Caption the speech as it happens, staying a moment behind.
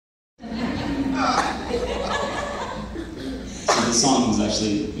So the song was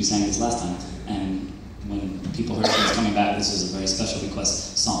actually, we sang this last time, and when people heard it was coming back, this was a very special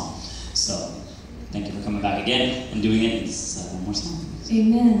request song. So thank you for coming back again and doing it. It's one more song.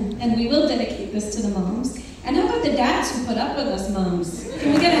 Amen. And we will dedicate this to the moms. And how about the dads who put up with us moms?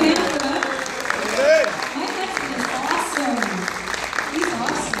 Can we get a hand for that? My husband is awesome. He's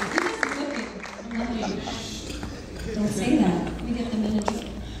awesome. He doesn't look it. I love you. Don't say that. We get them in trouble.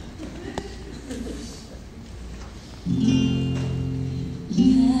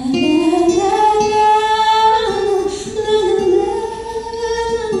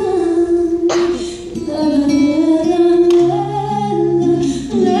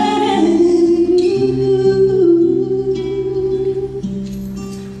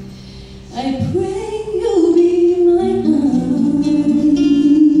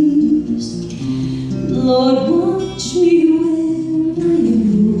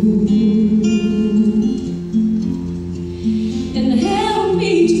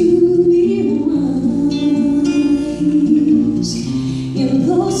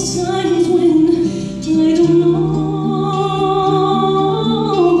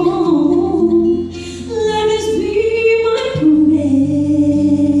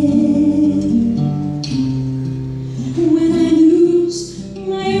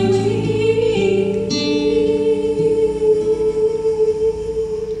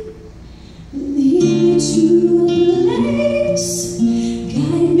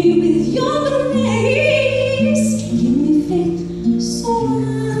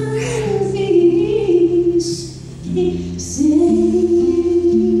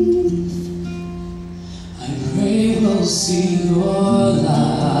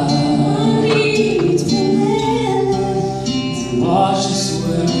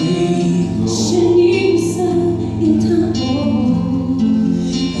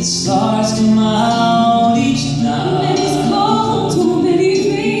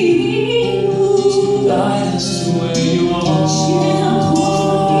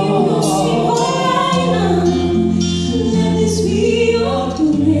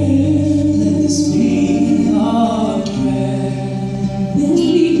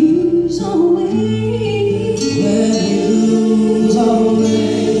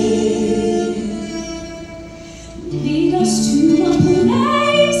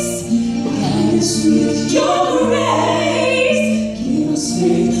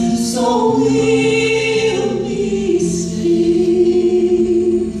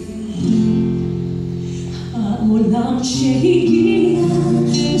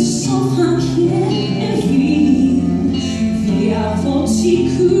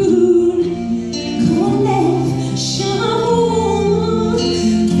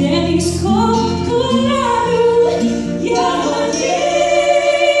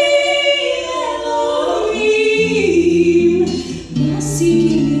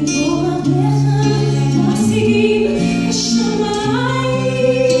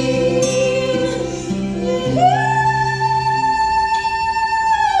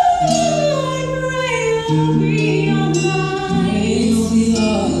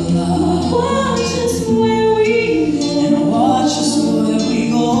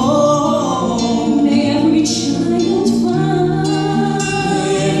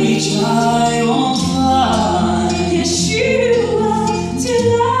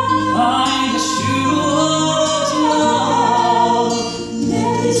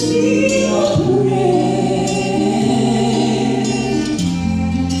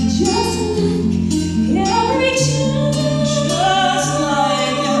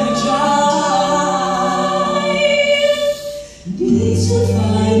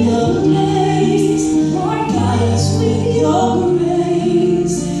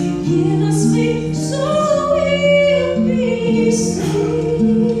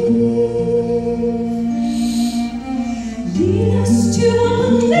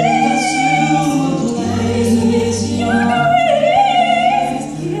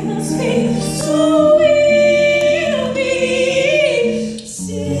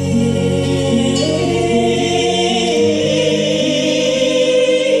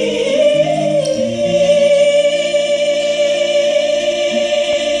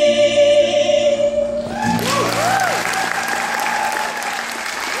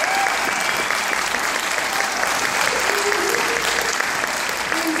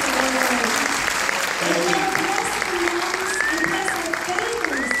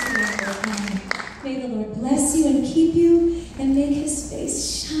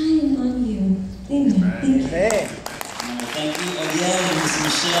 Thank you again, Ms.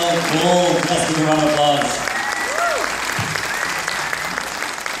 Michelle Gold. Let's give her a round of applause.